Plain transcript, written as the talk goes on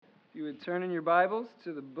you would turn in your Bibles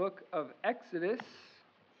to the book of Exodus.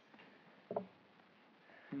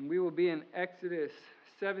 And we will be in Exodus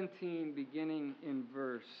 17, beginning in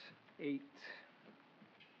verse 8.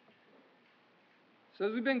 So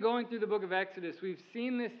as we've been going through the book of Exodus, we've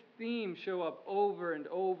seen this theme show up over and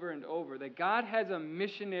over and over, that God has a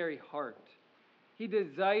missionary heart. He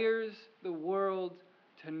desires the world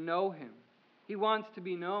to know Him. He wants to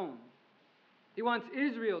be known. He wants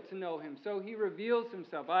Israel to know Him, so He reveals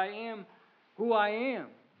Himself. I am who I am.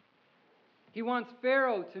 He wants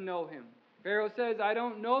Pharaoh to know Him. Pharaoh says, I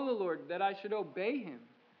don't know the Lord, that I should obey Him.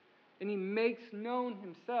 And He makes known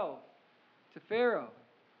Himself to Pharaoh.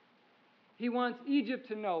 He wants Egypt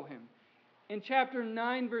to know Him. In chapter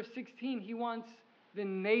 9, verse 16, He wants the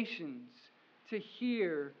nations to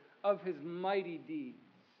hear of His mighty deeds.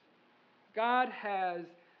 God has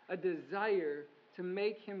a desire to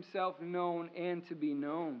make Himself known and to be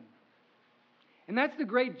known. And that's the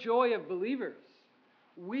great joy of believers.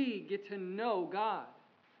 We get to know God.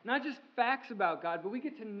 Not just facts about God, but we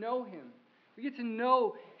get to know Him. We get to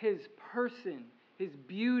know His person, His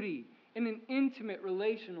beauty, in an intimate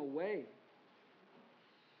relational way.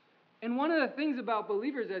 And one of the things about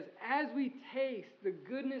believers is, as we taste the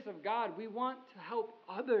goodness of God, we want to help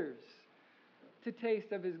others to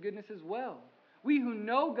taste of His goodness as well. We who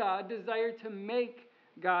know God desire to make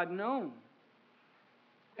God known.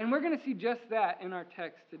 And we're going to see just that in our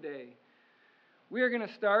text today. We are going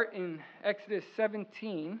to start in Exodus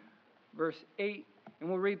 17, verse 8, and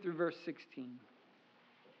we'll read through verse 16.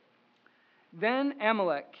 Then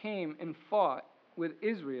Amalek came and fought with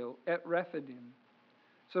Israel at Rephidim.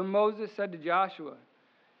 So Moses said to Joshua,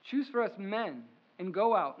 choose for us men and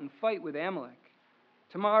go out and fight with Amalek.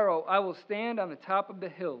 Tomorrow I will stand on the top of the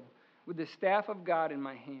hill with the staff of God in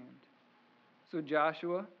my hand. So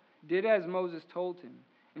Joshua did as Moses told him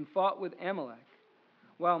and fought with Amalek,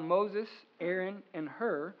 while Moses, Aaron, and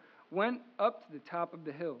Hur went up to the top of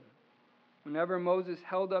the hill. Whenever Moses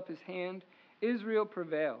held up his hand, Israel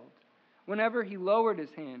prevailed. Whenever he lowered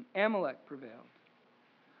his hand, Amalek prevailed.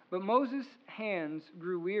 But Moses' hands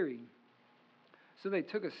grew weary. So they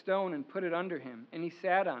took a stone and put it under him, and he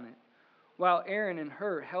sat on it, while Aaron and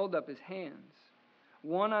Hur held up his hands,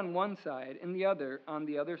 one on one side and the other on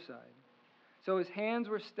the other side. So his hands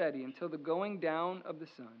were steady until the going down of the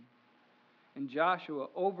sun. And Joshua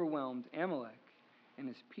overwhelmed Amalek and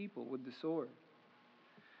his people with the sword.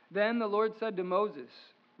 Then the Lord said to Moses,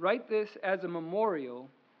 write this as a memorial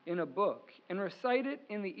in a book, and recite it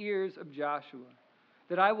in the ears of Joshua,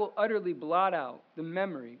 that I will utterly blot out the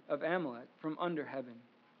memory of Amalek from under heaven.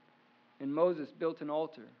 And Moses built an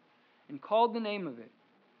altar and called the name of it,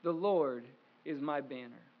 the Lord is my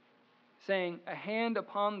banner, saying, a hand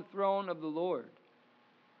upon the throne of the Lord.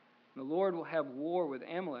 The Lord will have war with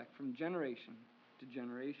Amalek from generation to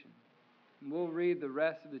generation. And we'll read the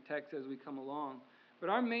rest of the text as we come along.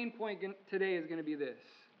 But our main point today is going to be this.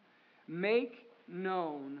 Make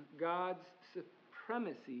known God's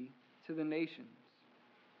supremacy to the nations.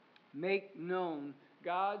 Make known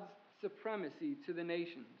God's supremacy to the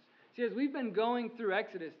nations. See, as we've been going through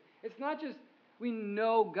Exodus, it's not just we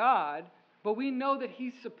know God, but we know that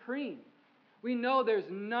He's supreme. We know there's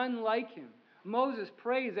none like Him. Moses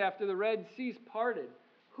prays after the Red Sea's parted,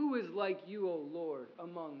 who is like you, O Lord,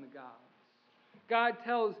 among the gods? God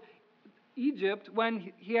tells Egypt,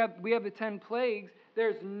 when we have the 10 plagues,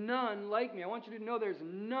 there's none like me. I want you to know there's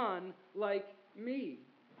none like me.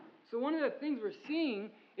 So one of the things we're seeing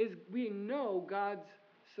is we know God's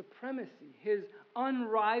supremacy, His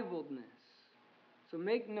unrivaledness. So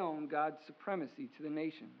make known God's supremacy to the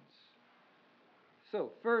nations.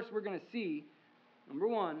 So first we're going to see, number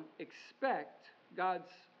one, expect God's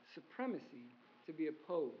supremacy to be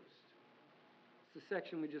opposed. It's the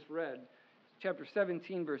section we just read. Chapter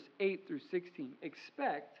 17, verse 8 through 16.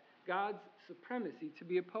 Expect God's supremacy to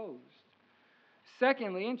be opposed.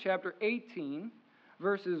 Secondly, in chapter 18,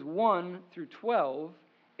 verses 1 through 12,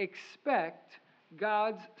 expect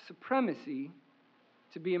God's supremacy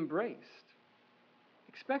to be embraced.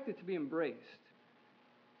 Expect it to be embraced.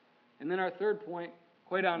 And then our third point,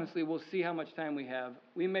 quite honestly, we'll see how much time we have.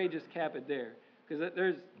 We may just cap it there, because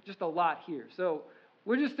there's just a lot here. So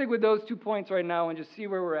we'll just stick with those 2 points right now and just see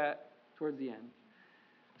where we're at towards the end.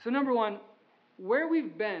 So number one, where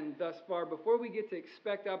we've been thus far, before we get to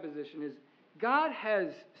expect opposition, is God has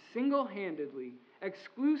single-handedly,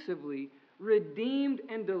 exclusively redeemed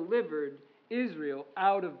and delivered Israel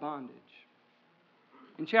out of bondage.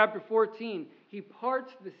 In chapter 14, He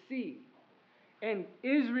parts the sea, and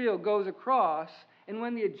Israel goes across, and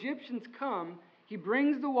when the Egyptians come, He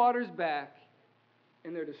brings the waters back,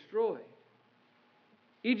 and they're destroyed.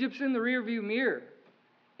 Egypt's in the rearview mirror.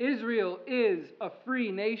 Israel is a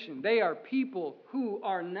free nation. They are people who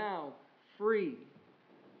are now free.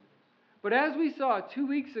 But as we saw 2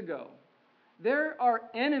 weeks ago, there are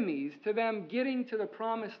enemies to them getting to the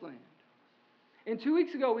promised land. And 2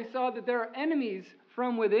 weeks ago, we saw that there are enemies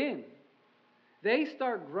from within. They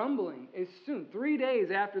start grumbling as soon, 3 days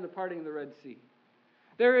after the parting of the Red Sea.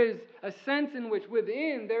 There is a sense in which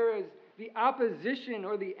within there is the opposition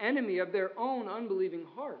or the enemy of their own unbelieving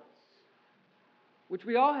hearts, which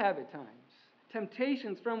we all have at times.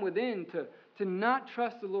 Temptations from within to not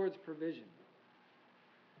trust the Lord's provision.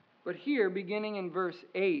 But here, beginning in verse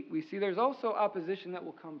 8, we see there's also opposition that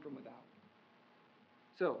will come from without.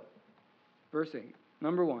 So, verse 8,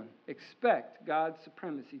 number 1, expect God's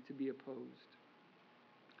supremacy to be opposed.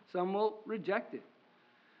 Some will reject it.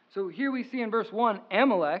 So here we see in verse 1,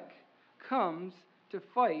 Amalek comes to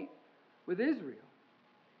fight with Israel.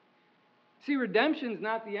 See, redemption is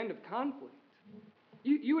not the end of conflict.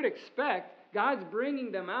 You would expect God's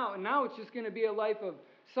bringing them out, and now it's just going to be a life of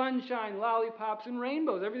sunshine, lollipops, and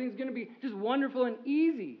rainbows. Everything's going to be just wonderful and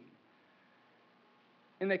easy.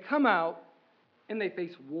 And they come out, and they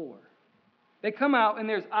face war. They come out, and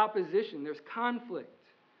there's opposition, there's conflict.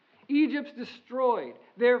 Egypt's destroyed.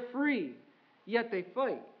 They're free, yet they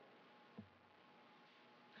fight.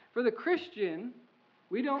 For the Christian,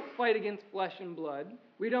 we don't fight against flesh and blood.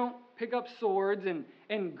 We don't pick up swords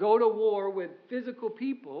and go to war with physical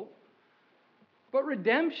people. But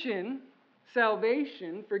redemption,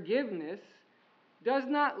 salvation, forgiveness, does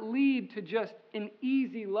not lead to just an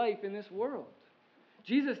easy life in this world.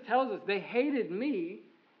 Jesus tells us, they hated me,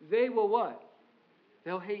 they will what?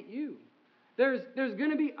 They'll hate you. There's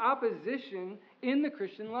going to be opposition in the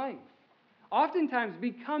Christian life. Oftentimes,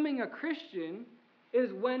 becoming a Christian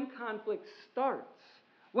is when conflict starts,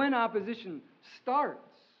 when opposition starts.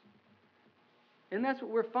 And that's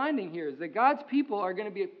what we're finding here, is that God's people are going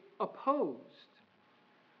to be opposed.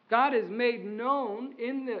 God has made known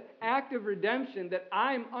in the act of redemption that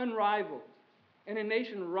I'm unrivaled, and a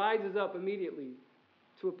nation rises up immediately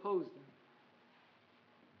to oppose them.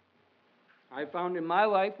 I found in my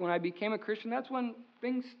life, when I became a Christian, that's when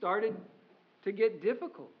things started to get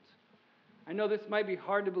difficult. I know this might be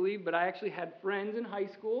hard to believe, but I actually had friends in high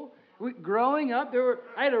school. Growing up,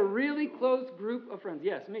 I had a really close group of friends.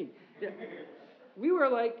 Yes, me. Yeah. We were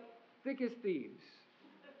like thick as thieves.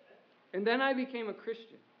 And then I became a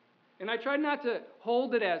Christian. And I tried not to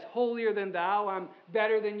hold it as holier than thou, I'm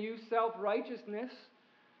better than you, self-righteousness.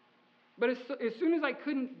 But as soon as I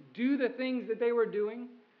couldn't do the things that they were doing,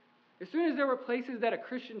 as soon as there were places that a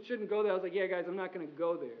Christian shouldn't go there, I was like, yeah, guys, I'm not going to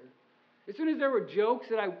go there. As soon as there were jokes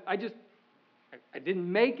that I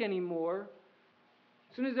didn't make anymore,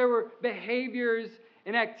 as soon as there were behaviors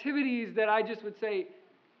and activities that I just would say,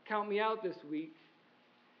 count me out this week,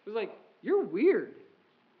 it was like, you're weird.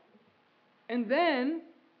 And then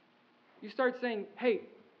you start saying, hey,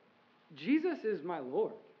 Jesus is my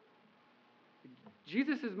Lord.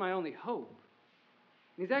 Jesus is my only hope.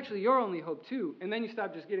 And he's actually your only hope too. And then you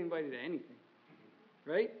stop just getting invited to anything.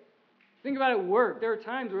 Right? Think about it at work. There are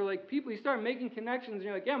times where like people, you start making connections and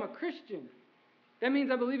you're like, yeah, I'm a Christian. That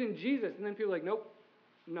means I believe in Jesus. And then people are like, nope,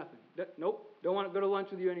 nothing. Nope, don't want to go to lunch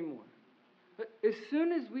with you anymore. But as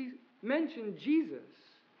soon as we mention Jesus,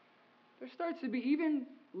 there starts to be even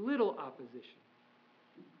little opposition.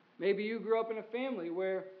 Maybe you grew up in a family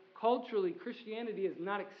where culturally Christianity is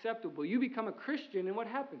not acceptable. You become a Christian and what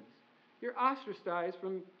happens? You're ostracized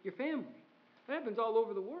from your family. That happens all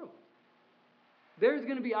over the world. There's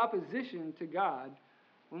going to be opposition to God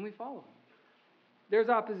when we follow him. There's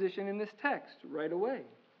opposition in this text right away.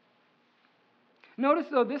 Notice,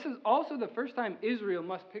 though, this is also the first time Israel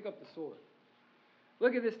must pick up the sword.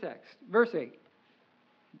 Look at this text. Verse 8.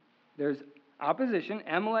 There's opposition.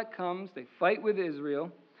 Amalek comes. They fight with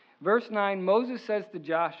Israel. Verse 9, Moses says to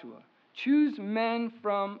Joshua, choose men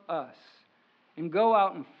from us and go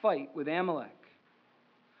out and fight with Amalek.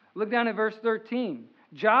 Look down at verse 13.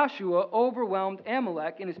 Joshua overwhelmed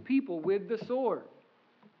Amalek and his people with the sword.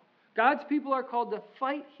 God's people are called to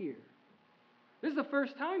fight here. This is the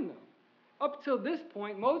first time, though. Up till this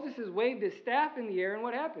point, Moses has waved his staff in the air, and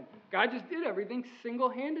what happened? God just did everything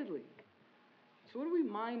single-handedly. So what do we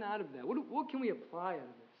mine out of that? What can we apply out of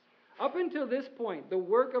this? Up until this point, the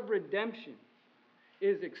work of redemption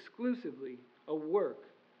is exclusively a work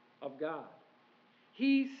of God.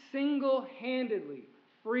 He single-handedly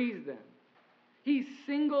frees them. He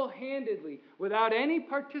single-handedly, without any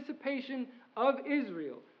participation of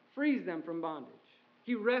Israel, frees them from bondage.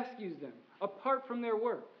 He rescues them apart from their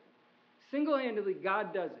work. Single-handedly,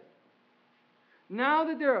 God does it. Now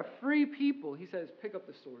that they're a free people, he says, pick up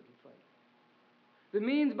the sword and fight. The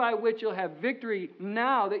means by which you'll have victory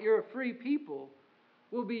now that you're a free people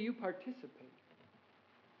will be you participate.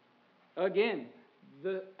 Again,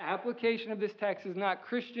 the application of this text is not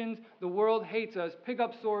Christians, the world hates us, pick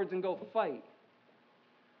up swords and go fight.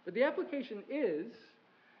 But the application is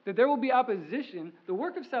that there will be opposition. The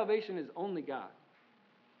work of salvation is only God.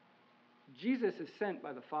 Jesus is sent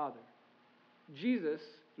by the Father. Jesus,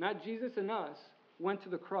 not Jesus and us, went to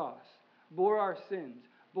the cross, bore our sins,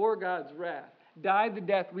 bore God's wrath, died the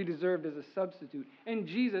death we deserved as a substitute. And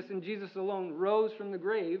Jesus alone rose from the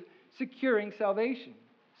grave, securing salvation.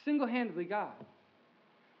 Single-handedly God.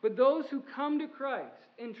 But those who come to Christ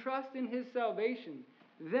and trust in His salvation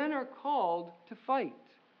then are called to fight.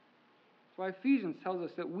 That's why Ephesians tells us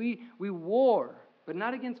that we war, but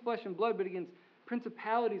not against flesh and blood, but against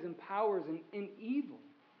principalities and powers and evil.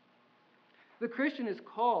 The Christian is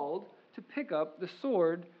called to pick up the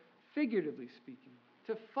sword, figuratively speaking,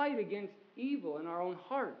 to fight against evil in our own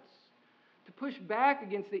hearts, to push back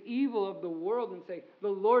against the evil of the world and say, the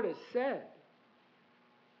Lord has said.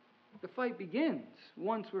 The fight begins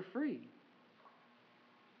once we're free.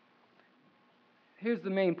 Here's the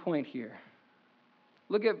main point here.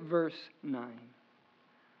 Look at verse 9.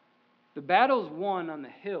 The battle's won on the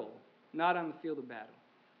hill, not on the field of battle.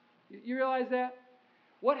 You realize that?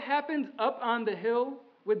 What happens up on the hill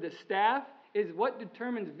with the staff is what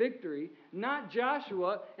determines victory, not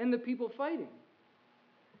Joshua and the people fighting.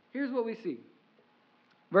 Here's what we see.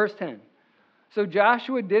 Verse 10. So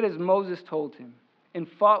Joshua did as Moses told him and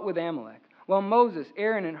fought with Amalek, while Moses,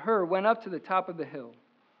 Aaron, and Hur went up to the top of the hill.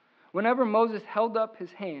 Whenever Moses held up his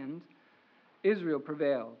hand, Israel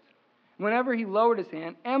prevailed. Whenever he lowered his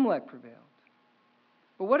hand, Amalek prevailed.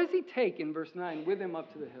 But what does he take in verse 9 with him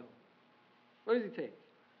up to the hill? What does he take?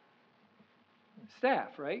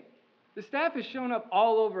 Staff, right? The staff is shown up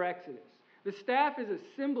all over Exodus. The staff is a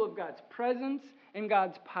symbol of God's presence and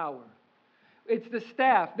God's power. It's the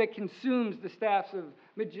staff that consumes the staffs of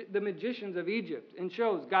the magicians of Egypt and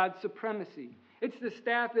shows God's supremacy. It's the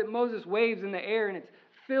staff that Moses waves in the air and it's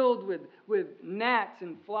filled with gnats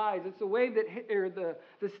and flies. It's the wave that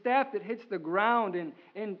the staff that hits the ground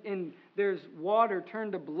and there's water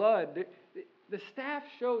turned to blood. The staff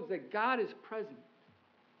shows that God is present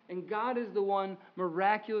and God is the one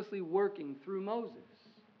miraculously working through Moses.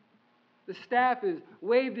 The staff is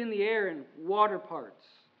waved in the air and water parts.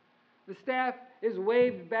 The staff is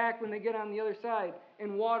waved back when they get on the other side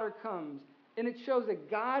and water comes. And it shows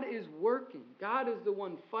that God is working. God is the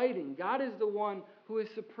one fighting. God is the one who is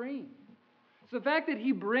supreme. So the fact that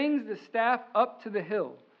he brings the staff up to the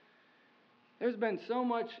hill, there's been so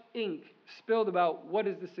much ink spilled about what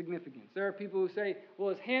is the significance. There are people who say, well,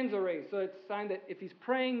 his hands are raised, so it's a sign that if he's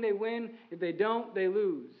praying, they win. If they don't, they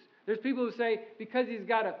lose. There's people who say, because he's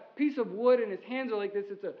got a piece of wood and his hands are like this,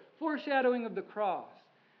 it's a foreshadowing of the cross.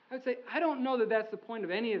 I would say, I don't know that that's the point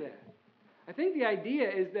of any of that. I think the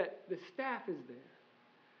idea is that the staff is there.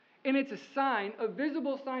 And it's a sign, a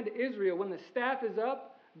visible sign to Israel. When the staff is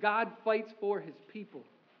up, God fights for his people.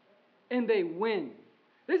 And they win.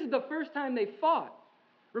 This is the first time they fought.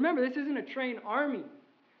 Remember, this isn't a trained army.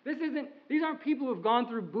 These aren't people who have gone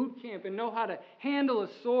through boot camp and know how to handle a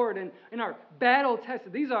sword and are battle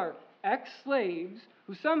tested. These are ex-slaves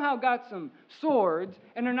who somehow got some swords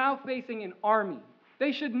and are now facing an army.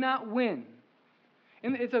 They should not win.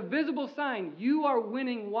 And it's a visible sign. You are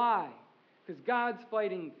winning. Why? Because God's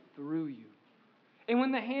fighting through you. And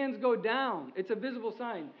when the hands go down, it's a visible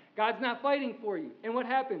sign. God's not fighting for you. And what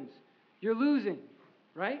happens? You're losing,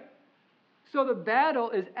 right? So the battle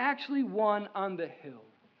is actually won on the hill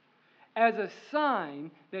as a sign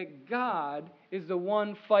that God is the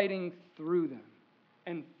one fighting through them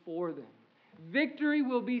and for them. Victory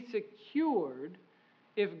will be secured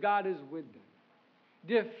if God is with them.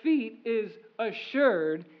 Defeat is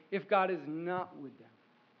assured if God is not with them.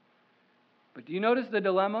 But do you notice the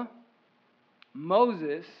dilemma?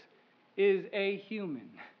 Moses is a human.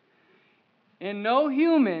 And no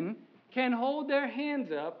human can hold their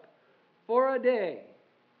hands up for a day.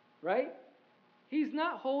 Right? He's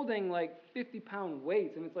not holding like 50-pound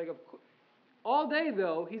weights. And it's like, all day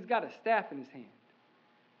though, he's got a staff in his hand.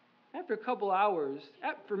 After a couple hours,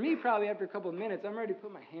 for me probably after a couple of minutes, I'm ready to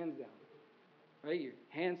put my hands down. Right? Your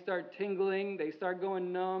hands start tingling. They start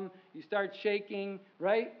going numb. You start shaking,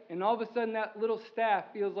 right? And all of a sudden that little staff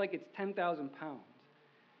feels like it's 10,000 pounds.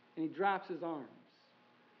 And he drops his arms.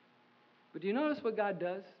 But do you notice what God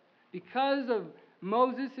does? Because of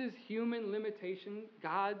Moses' human limitation,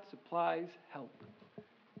 God supplies help.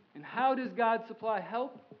 And how does God supply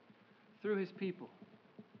help? Through his people.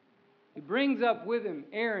 He brings up with him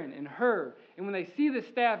Aaron and Hur. And when they see the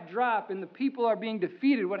staff drop and the people are being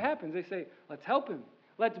defeated, what happens? They say, let's help him.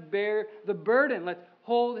 Let's bear the burden. Let's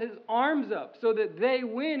hold his arms up so that they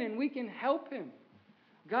win and we can help him.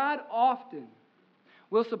 God often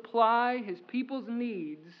will supply his people's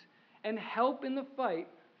needs and help in the fight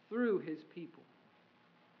through his people.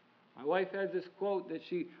 My wife has this quote that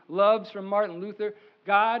she loves from Martin Luther: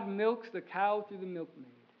 God milks the cow through the milkmaid.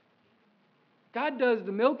 God does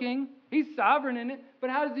the milking. He's sovereign in it. But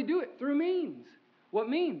how does he do it? Through means. What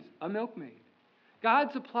means? A milkmaid.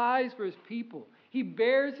 God supplies for his people. He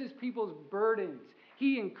bears his people's burdens.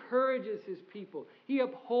 He encourages his people. He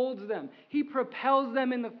upholds them. He propels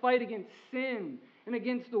them in the fight against sin and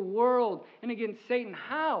against the world and against Satan.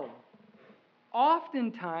 How?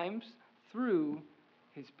 Oftentimes through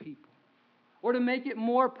his people. Or to make it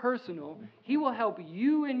more personal, he will help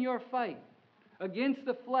you in your fight against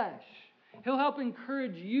the flesh. He'll help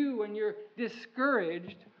encourage you when you're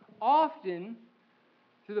discouraged, often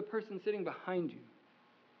through the person sitting behind you,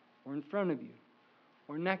 or in front of you,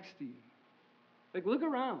 or next to you. Like, look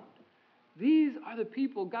around. These are the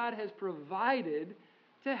people God has provided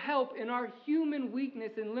to help in our human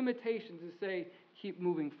weakness and limitations to say, keep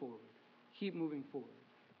moving forward, keep moving forward,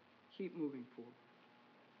 keep moving forward.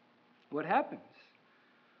 What happens?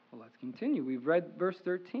 Well, let's continue. We've read verse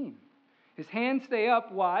 13. His hands stay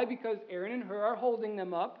up. Why? Because Aaron and Hur are holding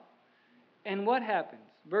them up. And what happens?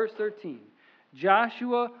 Verse 13.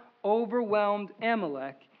 Joshua overwhelmed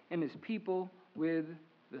Amalek and his people with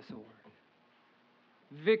the sword.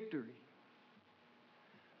 Victory.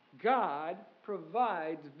 God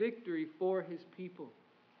provides victory for his people.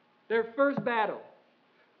 Their first battle.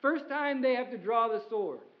 First time they have to draw the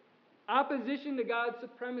sword. Opposition to God's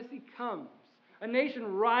supremacy comes. A nation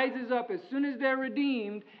rises up as soon as they're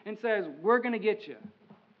redeemed and says, we're going to get you.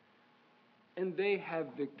 And they have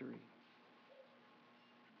victory.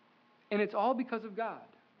 And it's all because of God.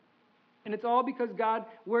 And it's all because God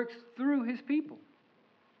works through his people.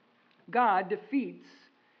 God defeats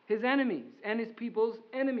his enemies and his people's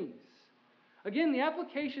enemies. Again, the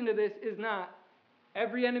application to this is not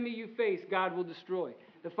every enemy you face, God will destroy.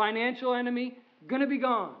 The financial enemy, going to be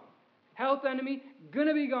gone. Health enemy, going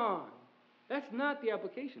to be gone. That's not the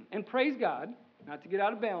application. And praise God, not to get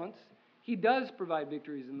out of balance, he does provide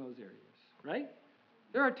victories in those areas, right?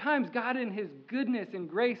 There are times God in his goodness and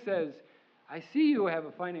grace says, I see you have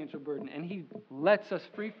a financial burden, and he lets us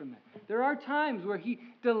free from that. There are times where he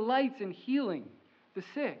delights in healing the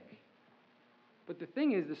sick. But the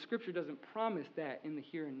thing is, the scripture doesn't promise that in the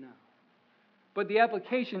here and now. But the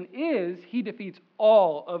application is, he defeats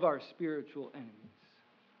all of our spiritual enemies.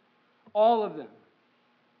 All of them.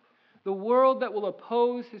 The world that will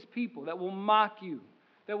oppose his people, that will mock you,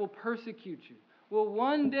 that will persecute you, will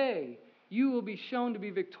one day, you will be shown to be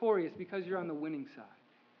victorious because you're on the winning side.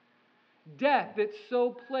 Death that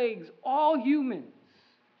so plagues all humans,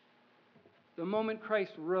 the moment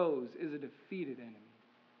Christ rose, is a defeated enemy.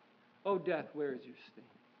 Oh, death, where is your sting?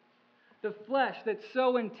 The flesh that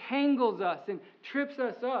so entangles us and trips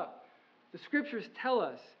us up, the scriptures tell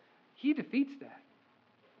us he defeats that.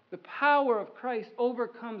 The power of Christ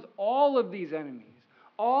overcomes all of these enemies,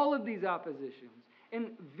 all of these oppositions, and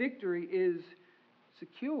victory is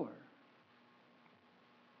secure.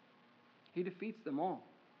 He defeats them all.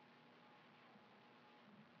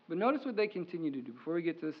 But notice what they continue to do before we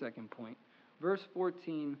get to the second point. Verse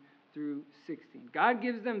 14 through 16. God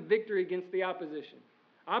gives them victory against the opposition.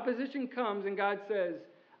 Opposition comes and God says,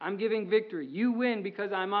 I'm giving victory. You win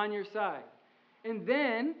because I'm on your side. And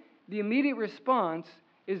then the immediate response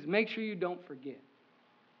is make sure you don't forget.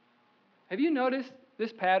 Have you noticed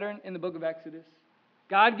this pattern in the book of Exodus?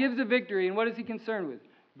 God gives a victory, and what is he concerned with?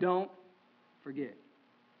 Don't forget.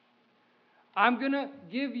 I'm going to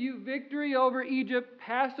give you victory over Egypt.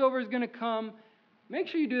 Passover is going to come. Make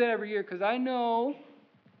sure you do that every year, because I know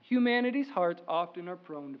humanity's hearts often are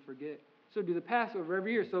prone to forget. So do the Passover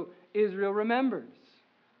every year so Israel remembers.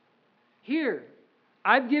 Here,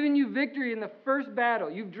 I've given you victory in the first battle.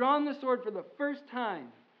 You've drawn the sword for the first time.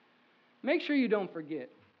 Make sure you don't forget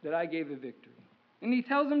that I gave the victory. And he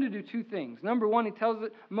tells them to do two things. Number one, he tells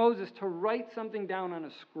Moses to write something down on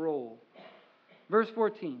a scroll. Verse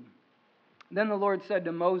 14. Then the Lord said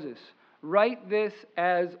to Moses, write this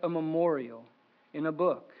as a memorial in a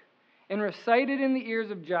book and recite it in the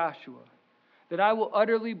ears of Joshua, that I will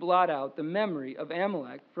utterly blot out the memory of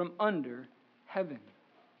Amalek from under heaven.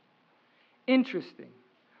 Interesting.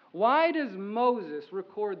 Why does Moses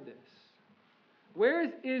record this? Where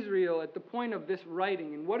is Israel at the point of this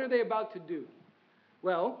writing, and what are they about to do?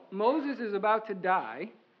 Well, Moses is about to die,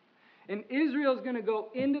 and Israel is going to go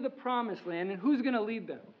into the promised land, and who's going to lead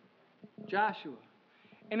them? Joshua.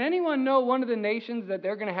 And anyone know one of the nations that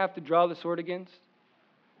they're going to have to draw the sword against?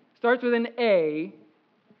 Starts with an A,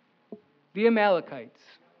 the Amalekites.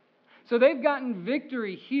 So they've gotten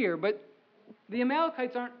victory here, but the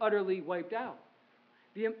Amalekites aren't utterly wiped out.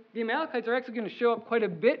 The Amalekites are actually going to show up quite a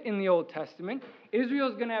bit in the Old Testament.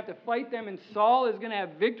 Israel's going to have to fight them, and Saul is going to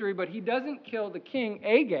have victory, but he doesn't kill the king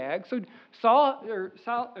Agag. So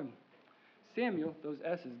Samuel, those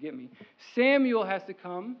S's get me. Samuel has to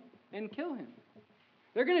come and kill him.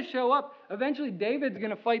 They're going to show up. Eventually, David's going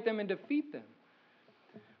to fight them and defeat them.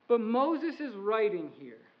 But Moses is writing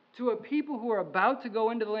here to a people who are about to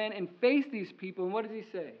go into the land and face these people. And what does he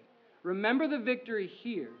say? Remember the victory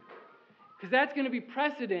here. Because that's going to be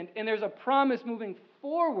precedent, and there's a promise moving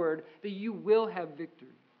forward that you will have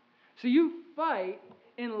victory. So you fight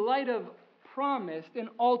in light of promised and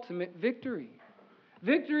ultimate victory.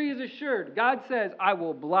 Victory is assured. God says, I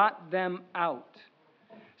will blot them out.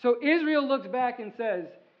 So Israel looks back and says,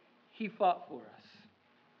 he fought for us.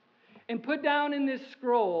 And put down in this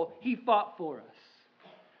scroll, he fought for us.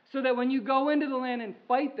 So that when you go into the land and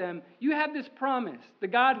fight them, you have this promise. The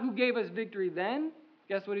God who gave us victory then,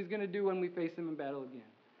 guess what he's going to do when we face him in battle again?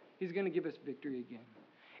 He's going to give us victory again.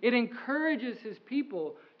 It encourages his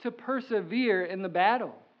people to persevere in the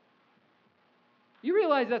battle. You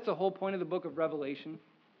realize that's the whole point of the book of Revelation?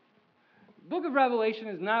 The book of Revelation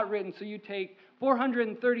is not written so you take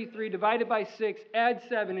 433 divided by 6, add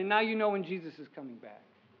 7, and now you know when Jesus is coming back.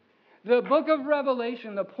 The book of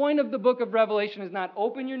Revelation, the point of the book of Revelation is not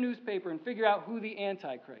open your newspaper and figure out who the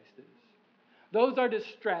Antichrist is. Those are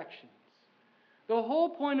distractions. The whole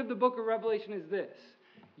point of the book of Revelation is this.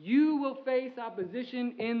 You will face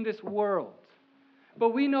opposition in this world.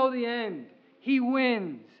 But we know the end. He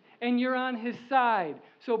wins, and you're on his side.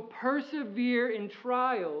 So persevere in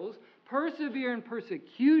trials, persevere in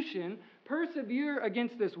persecution, persevere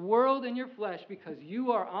against this world and your flesh because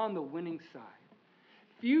you are on the winning side.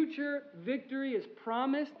 Future victory is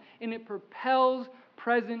promised, and it propels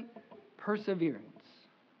present perseverance.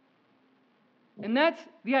 And that's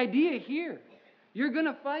the idea here. You're going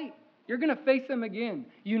to fight. You're going to face them again.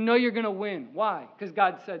 You know you're going to win. Why? Because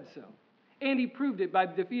God said so. And he proved it by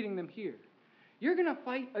defeating them here. You're going to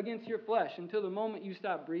fight against your flesh until the moment you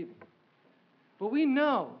stop breathing. But we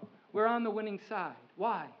know we're on the winning side.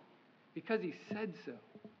 Why? Because he said so.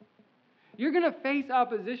 You're going to face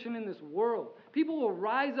opposition in this world. People will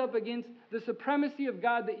rise up against the supremacy of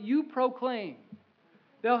God that you proclaim.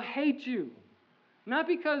 They'll hate you. Not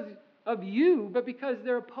because of you, but because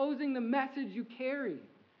they're opposing the message you carry.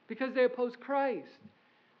 Because they oppose Christ.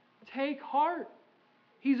 Take heart.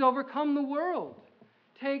 He's overcome the world.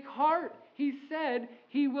 Take heart. He said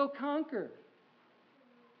he will conquer.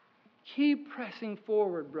 Keep pressing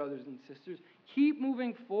forward, brothers and sisters. Keep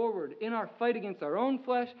moving forward in our fight against our own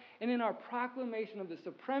flesh and in our proclamation of the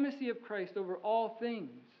supremacy of Christ over all things.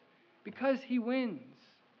 Because he wins.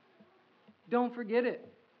 Don't forget it.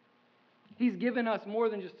 He's given us more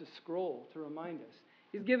than just a scroll to remind us.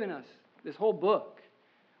 He's given us this whole book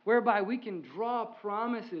whereby we can draw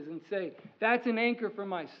promises and say, that's an anchor for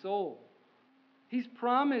my soul. He's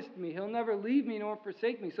promised me he'll never leave me nor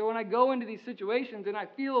forsake me. So when I go into these situations and I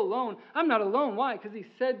feel alone, I'm not alone. Why? Because he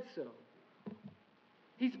said so.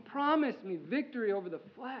 He's promised me victory over the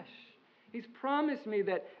flesh. He's promised me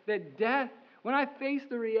that death, when I face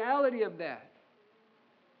the reality of that,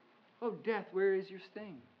 oh, death, where is your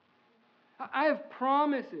sting? I have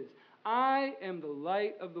promises. I am the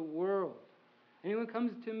light of the world. Anyone who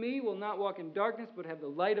comes to me will not walk in darkness, but have the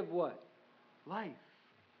light of what? Life.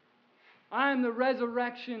 I am the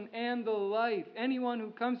resurrection and the life. Anyone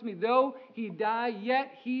who comes to me, though he die,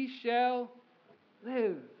 yet he shall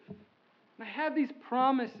live. And I have these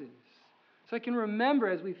promises so I can remember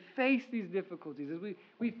as we face these difficulties, as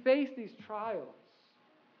we face these trials,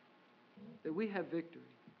 that we have victory.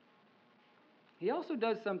 He also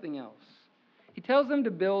does something else. He tells them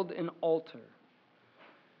to build an altar.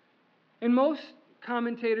 And most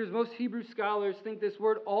commentators, most Hebrew scholars think this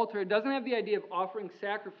word altar, it doesn't have the idea of offering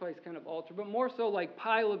sacrifice kind of altar, but more so like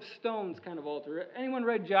pile of stones kind of altar. Anyone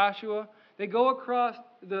read Joshua? They go across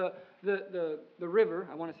the river,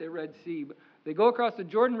 I want to say Red Sea, but they go across the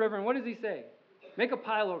Jordan River, and what does he say? Make a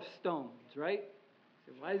pile of stones, right?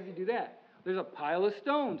 So why does he do that? There's a pile of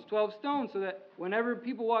stones, 12 stones, so that whenever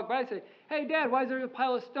people walk by, they say, hey, Dad, why is there a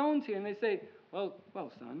pile of stones here? And they say, well,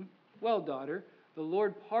 son, well, daughter, the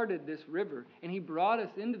Lord parted this river, and he brought us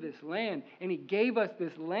into this land, and he gave us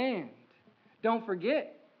this land. Don't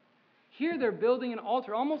forget. Here they're building an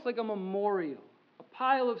altar, almost like a memorial, a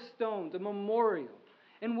pile of stones, a memorial.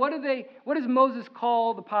 And what does Moses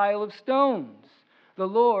call the pile of stones? The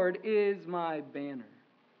Lord is my banner.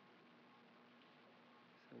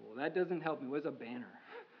 Well, that doesn't help me. What's a banner?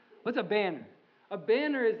 What's a banner? A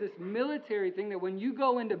banner is this military thing that when you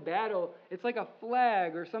go into battle, it's like a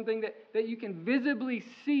flag or something that you can visibly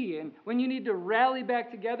see. And when you need to rally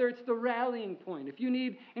back together, it's the rallying point. If you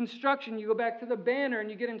need instruction, you go back to the banner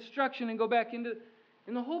and you get instruction and go back into...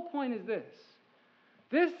 And the whole point is this.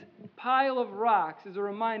 This pile of rocks is a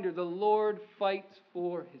reminder the Lord fights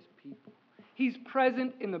for his people. He's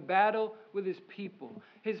present in the battle with his people.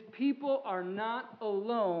 His people are not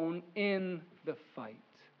alone in the fight.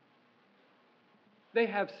 They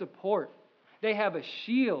have support. They have a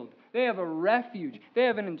shield. They have a refuge. They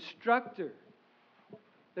have an instructor.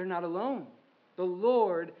 They're not alone. The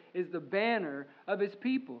Lord is the banner of his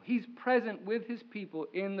people. He's present with his people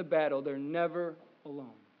in the battle. They're never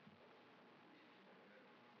alone.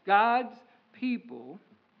 God's people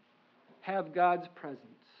have God's presence.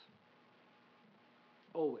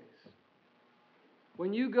 Always.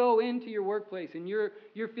 When you go into your workplace and you're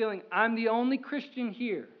feeling, I'm the only Christian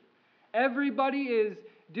here. Everybody is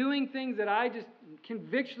doing things that I just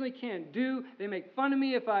convictionally can't do. They make fun of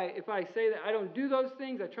me if I say that I don't do those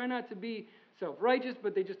things. I try not to be self-righteous,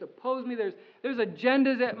 but they just oppose me. There's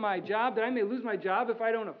agendas at my job that I may lose my job if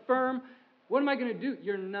I don't affirm. What am I going to do?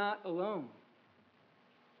 You're not alone.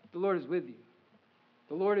 The Lord is with you.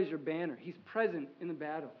 The Lord is your banner. He's present in the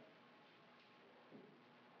battle.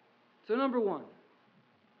 So number one,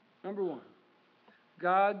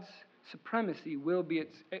 God's supremacy will be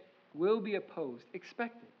opposed.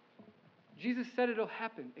 Expect it. Jesus said it'll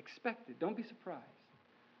happen. Expect it. Don't be surprised.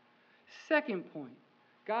 Second point,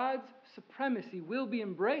 God's supremacy will be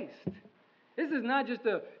embraced. This is not just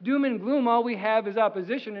a doom and gloom. All we have is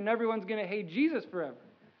opposition and everyone's going to hate Jesus forever.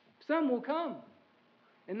 Some will come.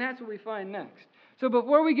 And that's what we find next. So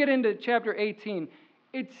before we get into chapter 18,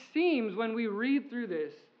 it seems when we read through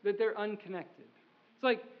this that they're unconnected. It's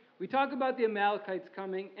like we talk about the Amalekites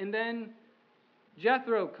coming and then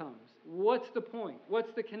Jethro comes. What's the point?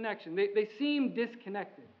 What's the connection? They seem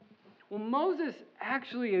disconnected. Well, Moses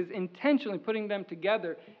actually is intentionally putting them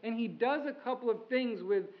together, and he does a couple of things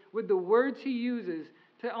with the words he uses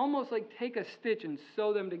to almost like take a stitch and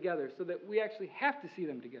sew them together so that we actually have to see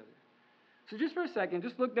them together. So just for a second,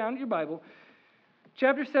 just look down at your Bible.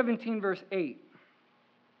 Chapter 17, verse 8.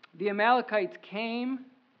 The Amalekites came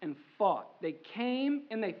and fought. They came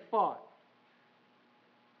and they fought.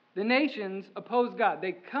 The nations oppose God.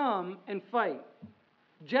 They come and fight.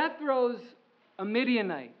 Jethro's a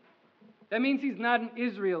Midianite. That means he's not an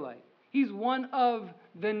Israelite. He's one of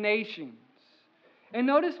the nations. And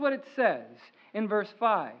notice what it says in verse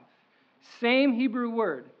 5. Same Hebrew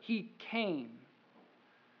word. He came.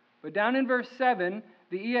 But down in verse 7,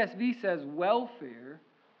 the ESV says welfare,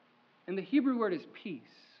 and the Hebrew word is peace.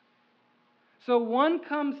 So one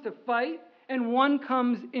comes to fight, and one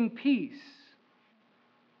comes in peace.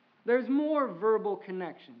 There's more verbal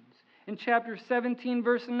connections. In chapter 17,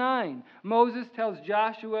 verse 9, Moses tells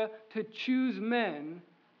Joshua to choose men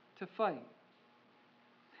to fight.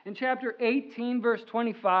 In chapter 18, verse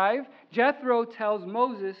 25, Jethro tells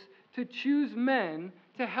Moses to choose men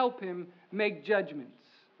to help him make judgments.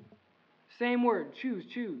 Same word, choose.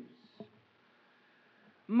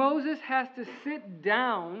 Moses has to sit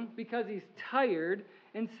down because he's tired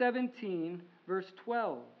in 17, verse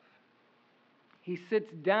 12. He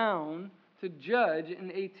sits down to judge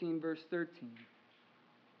in 18, verse 13.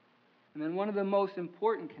 And then one of the most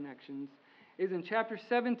important connections is in chapter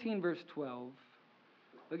 17, verse 12.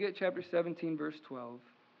 Look at chapter 17, verse 12.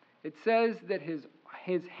 It says that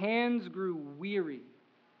his hands grew weary.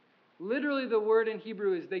 Literally, the word in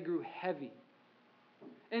Hebrew is they grew heavy.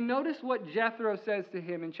 And notice what Jethro says to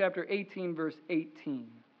him in chapter 18, verse 18.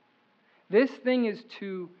 This thing is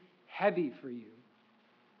too heavy for you.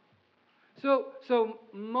 So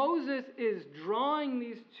Moses is drawing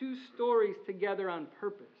these two stories together on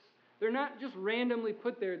purpose. They're not just randomly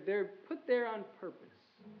put there. They're put there on purpose.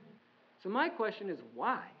 So my question is,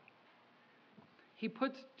 why? He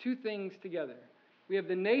puts two things together. We have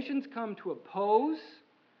the nations come to oppose,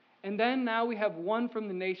 and then now we have one from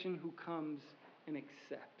the nation who comes and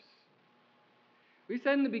accepts. We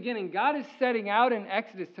said in the beginning, God is setting out in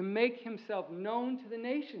Exodus to make himself known to the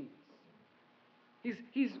nations.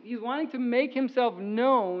 He's wanting to make himself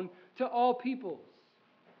known to all peoples.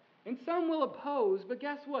 And some will oppose, but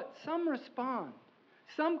guess what? Some respond.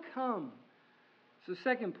 Some come. So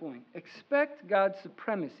second point, expect God's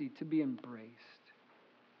supremacy to be embraced.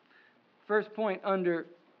 First point under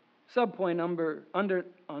number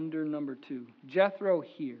 2. Jethro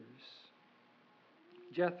hears.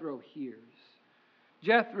 Jethro hears.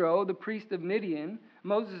 Jethro, the priest of Midian,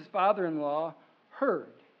 Moses' father-in-law,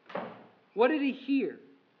 heard. What did he hear?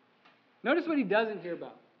 Notice what he doesn't hear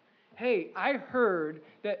about. hey, I heard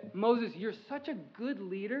that Moses, you're such a good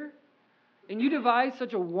leader, and you devised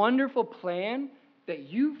such a wonderful plan that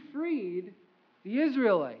you freed the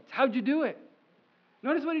Israelites. How'd you do it?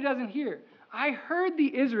 Notice what he doesn't hear. I heard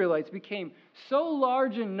the Israelites became so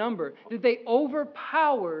large in number that they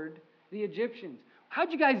overpowered the Egyptians.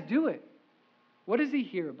 How'd you guys do it? What does he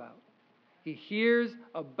hear about? He hears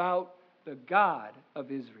about the God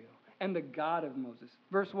of Israel and the God of Moses.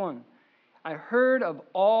 Verse 1, I heard of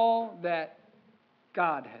all that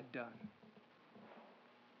God had done.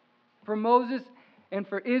 For Moses and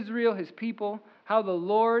for Israel, his people, how the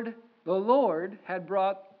Lord had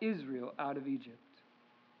brought Israel out of Egypt.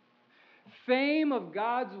 Fame of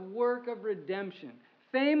God's work of redemption,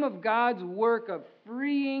 fame of God's work of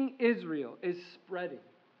freeing Israel is spreading.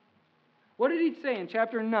 What did he say in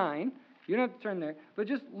chapter 9? You don't have to turn there, but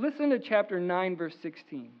just listen to chapter 9, verse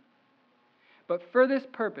 16. But for this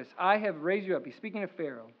purpose I have raised you up, he's speaking of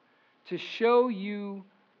Pharaoh, to show you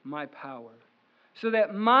my power, so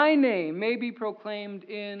that my name may be proclaimed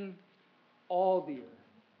in all the earth.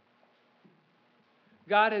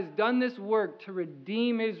 God has done this work to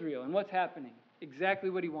redeem Israel. And what's happening? Exactly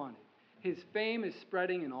what he wanted. His fame is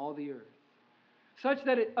spreading in all the earth. Such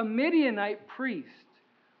that a Midianite priest,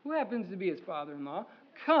 who happens to be his father-in-law,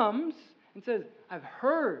 comes and says, I've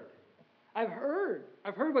heard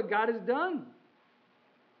what God has done.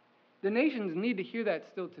 The nations need to hear that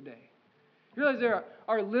still today. You realize there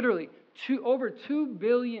are literally over 2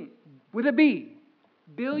 billion, with a B,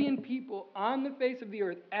 billion people on the face of the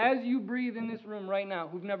earth, as you breathe in this room right now,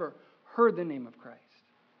 who've never heard the name of Christ.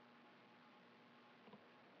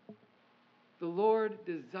 The Lord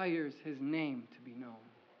desires his name to be known.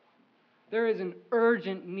 There is an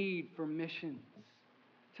urgent need for missions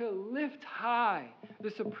to lift high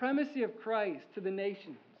the supremacy of Christ to the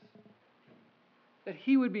nations, that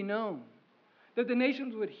he would be known, that the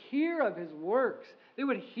nations would hear of his works. They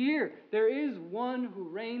would hear there is one who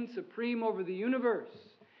reigns supreme over the universe,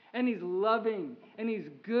 and he's loving, and he's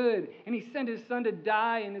good, and he sent his son to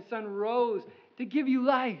die, and his son rose to give you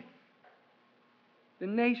life. The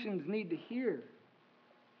nations need to hear.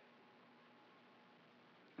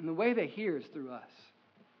 And the way they hear is through us.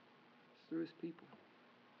 It's through his people.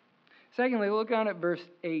 Secondly, look down at verse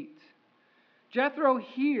 8. Jethro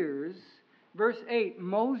hears, verse 8,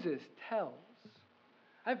 Moses tells.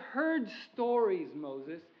 I've heard stories,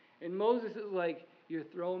 Moses. And Moses is like, you're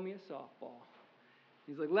throwing me a softball.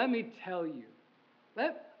 He's like, let me tell you.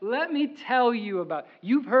 Let me tell you about.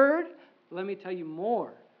 You've heard? Let me tell you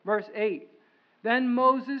more. Verse 8. Then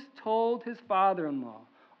Moses told his father-in-law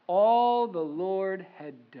all the Lord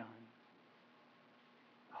had done.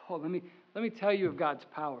 Oh, let me tell you of God's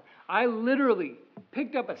power. I literally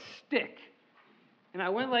picked up a stick and I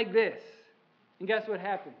went like this. And guess what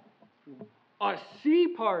happened? A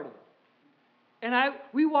sea parted. And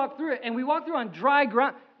we walked through it, and we walked through on dry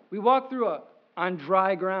ground. We walked through on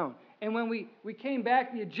dry ground. And when we came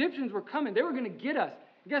back, the Egyptians were coming. They were going to get us.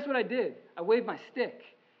 And guess what I did? I waved my stick.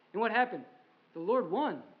 And what happened? The Lord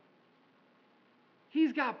won.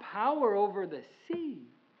 He's got power over the sea.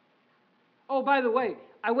 Oh, by the way,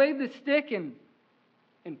 I waved the stick and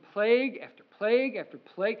plague after plague after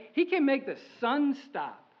plague. He can make the sun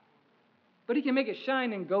stop, but he can make it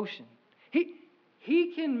shine in Goshen.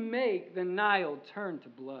 He can make the Nile turn to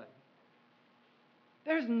blood.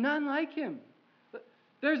 There's none like him.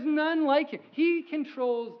 There's none like him. He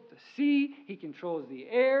controls the sea. He controls the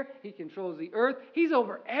air. He controls the earth. He's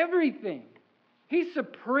over everything. He's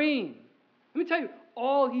supreme. Let me tell you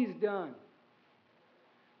all he's done.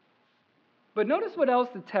 But notice what else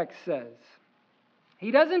the text says.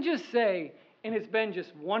 He doesn't just say, and it's been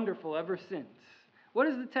just wonderful ever since. What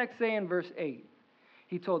does the text say in verse 8?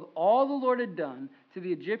 He told all the Lord had done to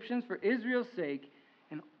the Egyptians for Israel's sake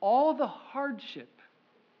and all the hardship.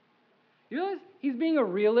 You realize he's being a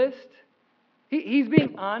realist? He's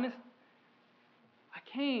being honest. I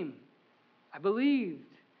came, I believed,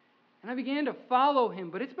 and I began to follow him,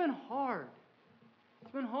 but it's been hard.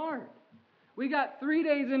 It's been hard. We got 3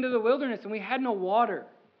 days into the wilderness and we had no water.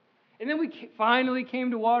 And then we finally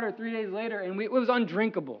came to water 3 days later and it was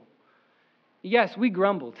undrinkable. Yes, we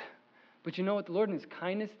grumbled. But you know what the Lord in his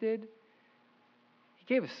kindness did? He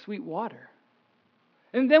gave us sweet water.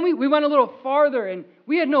 And then we went a little farther and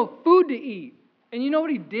we had no food to eat. And you know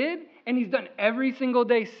what he did? And he's done every single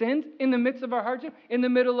day since, in the midst of our hardship, in the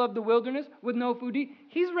middle of the wilderness with no food to eat.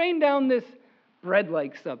 He's rained down this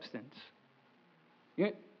bread-like substance.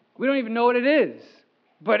 We don't even know what it is,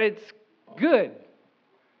 but it's good.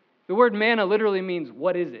 The word manna literally means,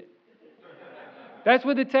 what is it? That's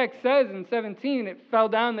what the text says in 17. It fell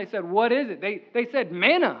down. They said, what is it? They said,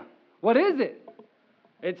 manna. What is it?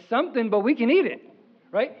 It's something, but we can eat it,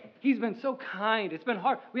 right? He's been so kind. It's been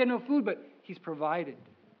hard. We had no food, but he's provided.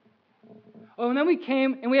 Oh, and then we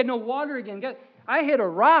came and we had no water again. I hit a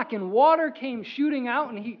rock and water came shooting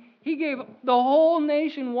out, and he gave the whole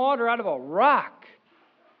nation water out of a rock.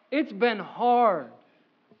 It's been hard.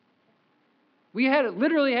 We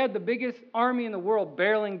literally had the biggest army in the world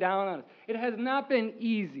barreling down on us. It has not been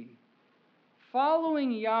easy.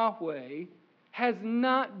 Following Yahweh has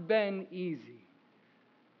not been easy.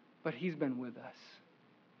 But he's been with us.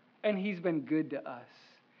 And he's been good to us.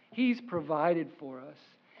 He's provided for us.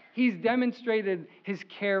 He's demonstrated his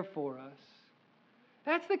care for us.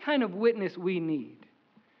 That's the kind of witness we need.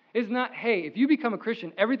 It's not, hey, if you become a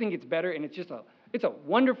Christian, everything gets better and it's a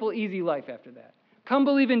wonderful, easy life after that. Come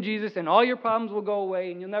believe in Jesus and all your problems will go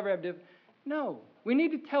away and you'll never have No, we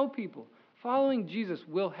need to tell people following Jesus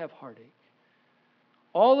will have heartache.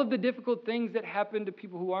 All of the difficult things that happen to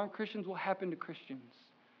people who aren't Christians will happen to Christians.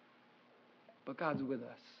 But God's with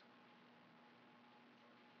us.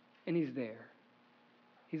 And he's there.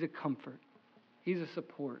 He's a comfort. He's a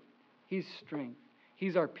support. He's strength.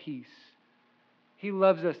 He's our peace. He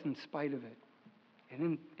loves us in spite of it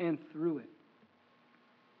and through it.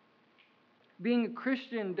 Being a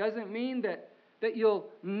Christian doesn't mean that you'll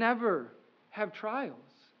never have trials.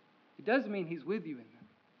 It does mean he's with you in them.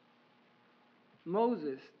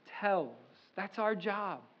 Moses tells. That's our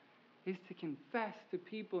job, is to confess to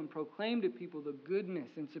people and proclaim to people the goodness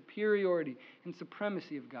and superiority and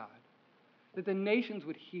supremacy of God, that the nations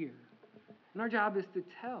would hear. And our job is to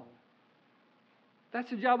tell. That's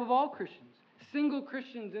the job of all Christians. Single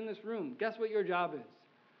Christians in this room, guess what your job is?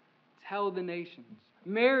 Tell the nations.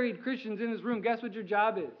 Married Christians in this room, guess what your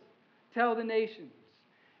job is? Tell the nations.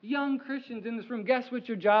 Young Christians in this room, guess what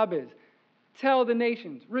your job is? Tell the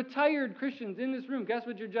nations. Retired Christians in this room, guess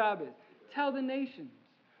what your job is? Tell the nations.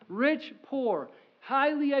 Rich, poor,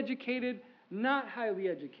 highly educated, not highly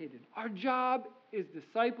educated. Our job as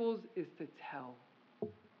disciples is to tell.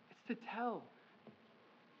 It's to tell.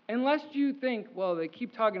 Unless you think, well, they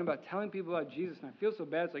keep talking about telling people about Jesus and I feel so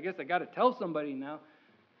bad, so I guess I got to tell somebody now.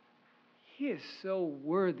 He is so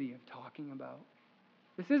worthy of talking about.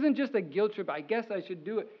 This isn't just a guilt trip, I guess I should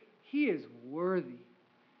do it. He is worthy.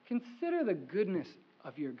 Consider the goodness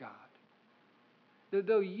of your God. That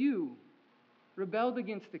though you rebelled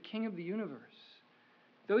against the King of the universe,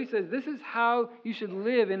 though he says, this is how you should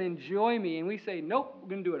live and enjoy me, and we say, nope, we're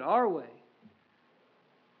going to do it our way,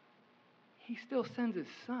 he still sends his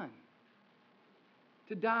son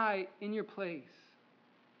to die in your place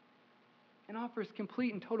and offers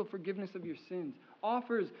complete and total forgiveness of your sins,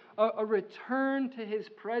 offers a return to his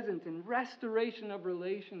presence and restoration of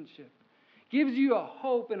relationship, gives you a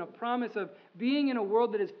hope and a promise of being in a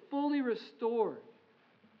world that is fully restored.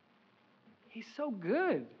 He's so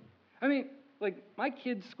good. I mean, like, my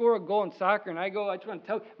kids score a goal in soccer, and I just want to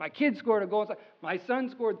tell you, my kid scored a goal in soccer. My son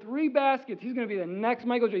scored 3 baskets. He's going to be the next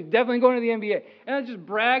Michael Jordan. He's definitely going to the NBA. And I just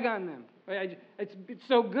brag on them. Right? It's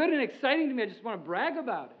so good and exciting to me. I just want to brag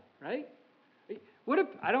about it, right? What if,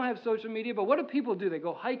 I don't have social media, but what do people do? They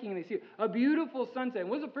go hiking and they see a beautiful sunset.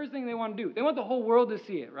 And what's the first thing they want to do? They want the whole world to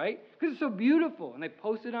see it, right? Because it's so beautiful. And they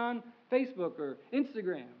post it on Facebook or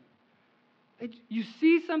Instagram. You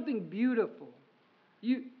see something beautiful.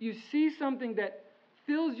 You see something that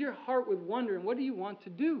fills your heart with wonder. And what do you want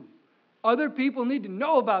to do? Other people need to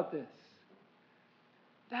know about this.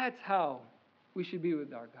 That's how we should be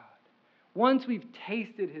with our God. Once we've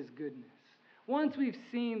tasted his goodness, once we've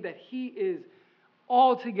seen that he is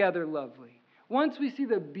altogether lovely, once we see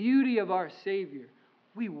the beauty of our Savior,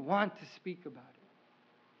 we want to speak about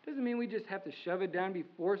it. Doesn't mean we just have to shove it down, be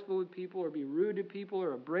forceful with people, or be rude to people,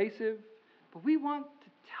 or abrasive, but we want to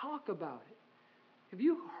talk about it. Have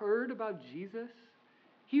you heard about Jesus?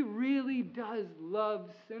 He really does love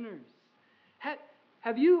sinners.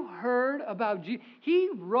 Have you heard about Jesus? He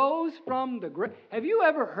rose from the grave. Have you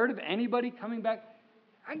ever heard of anybody coming back?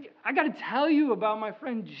 I got to tell you about my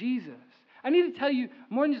friend Jesus. I need to tell you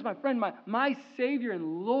more than just my friend, my Savior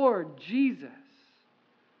and Lord Jesus.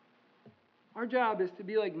 Our job is to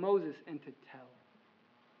be like Moses and to tell.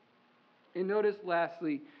 And notice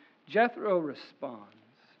lastly, Jethro responds.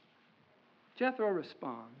 Jethro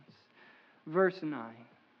responds. Verse 9.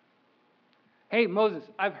 Hey, Moses,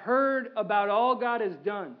 I've heard about all God has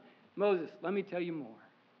done. Moses, let me tell you more.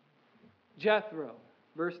 Jethro,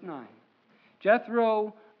 verse 9.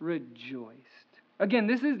 Jethro rejoiced. Again,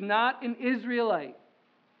 this is not an Israelite.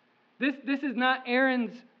 This is not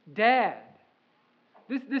Aaron's dad.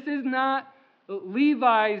 This is not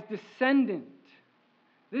Levi's descendant.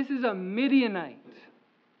 This is a Midianite.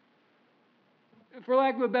 For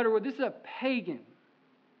lack of a better word, this is a pagan.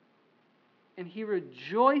 and he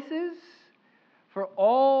rejoices for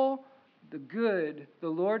all the good the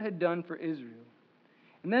Lord had done for Israel.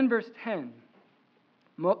 And then verse 10,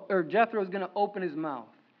 Jethro is going to open his mouth,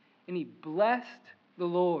 and he blessed the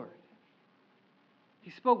Lord.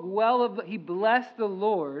 He spoke well he blessed the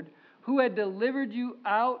Lord who had delivered you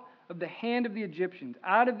out of the hand of the Egyptians,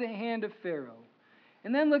 out of the hand of Pharaoh.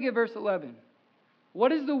 And then look at verse 11.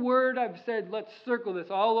 What is the word I've said? Let's circle this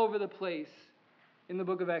all over the place in the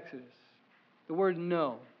book of Exodus. The word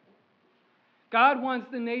know. God wants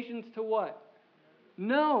the nations to what?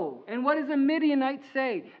 Know. And what does the Midianite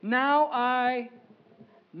say? Now I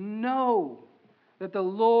know that the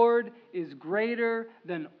Lord is greater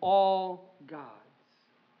than all gods.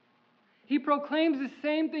 He proclaims the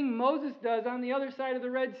same thing Moses does on the other side of the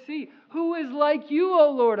Red Sea. Who is like you,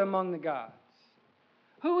 O Lord, among the gods?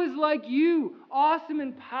 Who is like you, awesome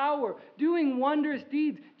in power, doing wondrous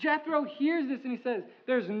deeds? Jethro hears this and he says,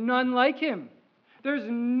 there's none like him. There's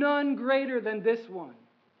none greater than this one.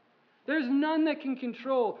 There's none that can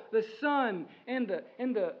control the sun and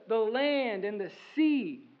the land and the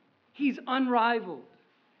sea. He's unrivaled.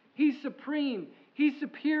 He's supreme. He's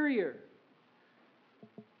superior.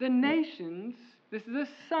 The nations, this is a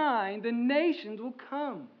sign, the nations will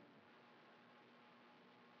come.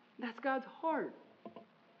 That's God's heart.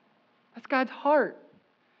 That's God's heart.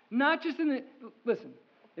 Not just listen,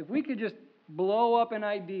 if we could just blow up an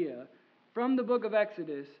idea from the book of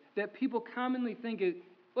Exodus that people commonly think is,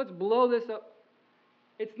 let's blow this up.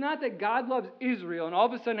 It's not that God loves Israel and all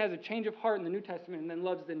of a sudden has a change of heart in the New Testament and then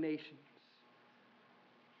loves the nations.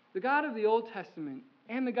 The God of the Old Testament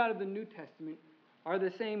and the God of the New Testament are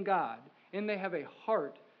the same God, and they have a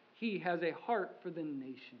heart. He has a heart for the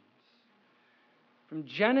nations. From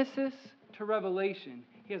Genesis to Revelation,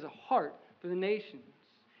 he has a heart for the nations.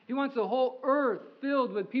 He wants the whole earth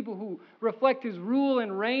filled with people who reflect his rule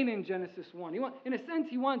and reign in Genesis 1. In a sense,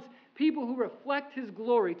 he wants people who reflect his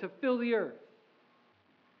glory to fill the earth.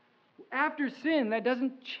 After sin, that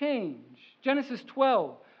doesn't change. Genesis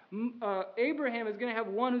 12, Abraham is going to have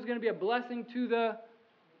one who's going to be a blessing to the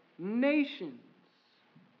nations.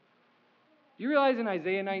 Do you realize in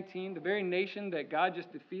Isaiah 19, the very nation that God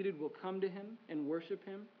just defeated will come to him and worship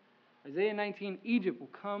him? Isaiah 19, Egypt will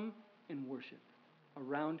come and worship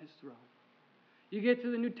around his throne. You get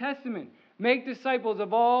to the New Testament, make disciples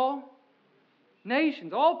of all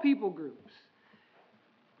nations, all people groups.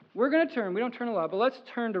 We're going to turn, we don't turn a lot, but let's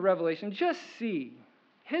turn to Revelation. Just see,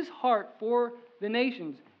 his heart for the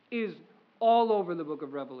nations is all over the book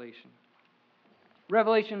of Revelation.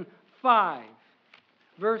 Revelation 5,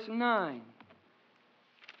 verse 9.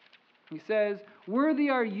 He says, worthy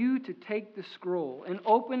are you to take the scroll and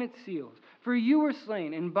open its seals. For you were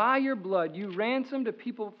slain, and by your blood you ransomed a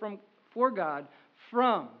people for God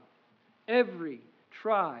from every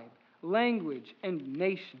tribe, language, and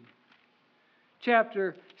nation.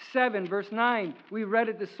 Chapter 7, verse 9, we read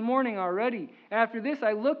it this morning already. After this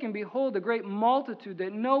I look, and behold, a great multitude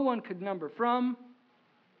that no one could number from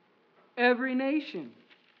every nation.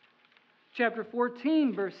 Chapter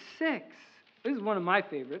 14, verse 6. This is one of my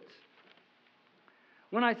favorites.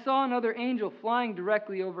 When I saw another angel flying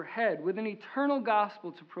directly overhead with an eternal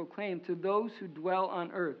gospel to proclaim to those who dwell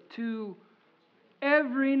on earth, to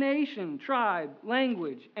every nation, tribe,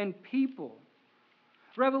 language, and people.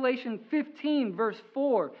 Revelation 15, verse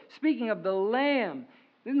 4, speaking of the Lamb,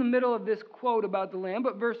 in the middle of this quote about the Lamb,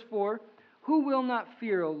 but verse 4, who will not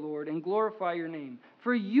fear, O Lord, and glorify your name?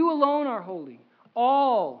 For you alone are holy.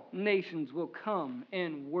 All nations will come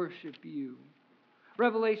and worship you.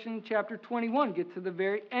 Revelation chapter 21, get to the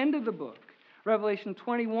very end of the book. Revelation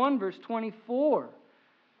 21, verse 24.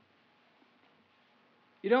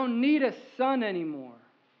 You don't need a sun anymore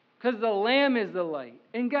because the Lamb is the light.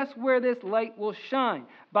 And guess where this light will shine?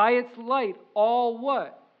 By its light, all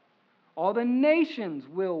what? All the nations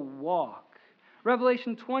will walk.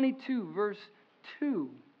 Revelation 22, verse 2.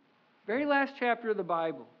 Very last chapter of the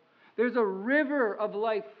Bible. There's a river of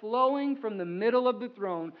life flowing from the middle of the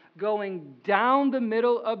throne, going down the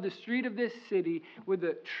middle of the street of this city with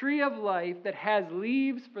a tree of life that has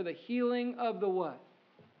leaves for the healing of the what?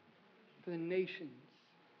 For the nations.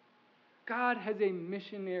 God has a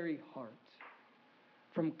missionary heart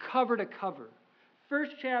from cover to cover.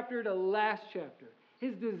 First chapter to last chapter.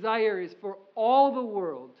 His desire is for all the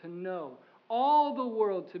world to know, all the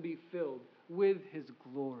world to be filled with his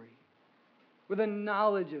glory, with a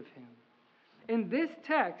knowledge of him. And this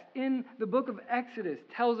text in the book of Exodus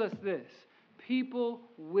tells us this: people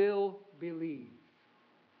will believe.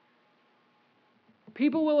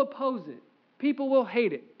 People will oppose it. People will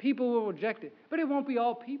hate it. People will reject it. But it won't be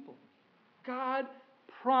all people. God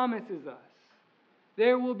promises us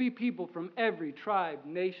There will be people from every tribe,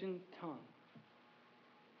 nation, tongue.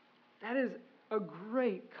 That is a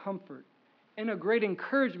great comfort and a great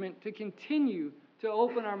encouragement to continue to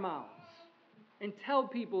open our mouths and tell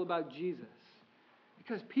people about Jesus,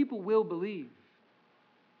 because people will believe.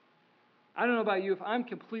 I don't know about you, if I'm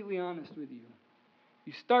completely honest with you,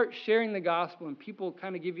 you start sharing the gospel and people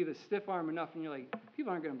kind of give you the stiff arm enough and you're like,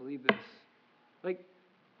 people aren't going to believe this. Like,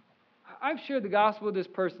 I've shared the gospel with this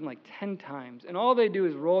person like 10 times, and all they do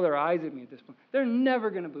is roll their eyes at me at this point. They're never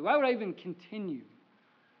going to believe. Why would I even continue?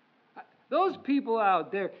 Those people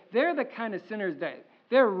out there, they're the kind of sinners that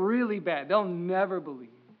they're really bad. They'll never believe.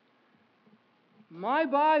 My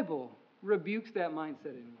Bible rebukes that mindset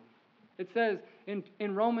in me. It says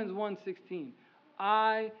in Romans 1:16,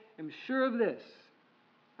 I am sure of this.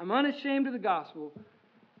 I'm unashamed of the gospel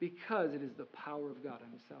because it is the power of God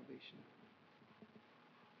unto salvation.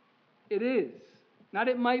 It is. Not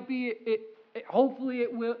it might be, hopefully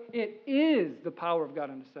it will. It is the power of God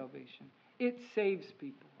unto salvation. It saves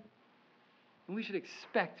people. And we should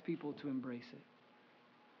expect people to embrace it.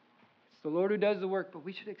 It's the Lord who does the work, but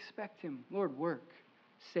we should expect Him. Lord, work.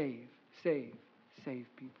 Save, save, save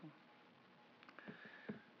people.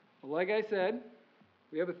 Well, like I said,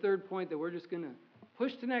 we have a third point that we're just going to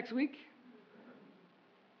push to next week.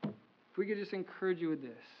 If we could just encourage you with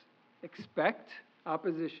this. Expect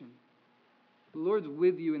opposition. The Lord's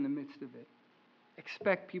with you in the midst of it.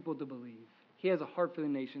 Expect people to believe. He has a heart for the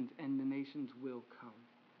nations, and the nations will come.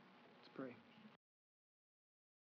 Let's pray.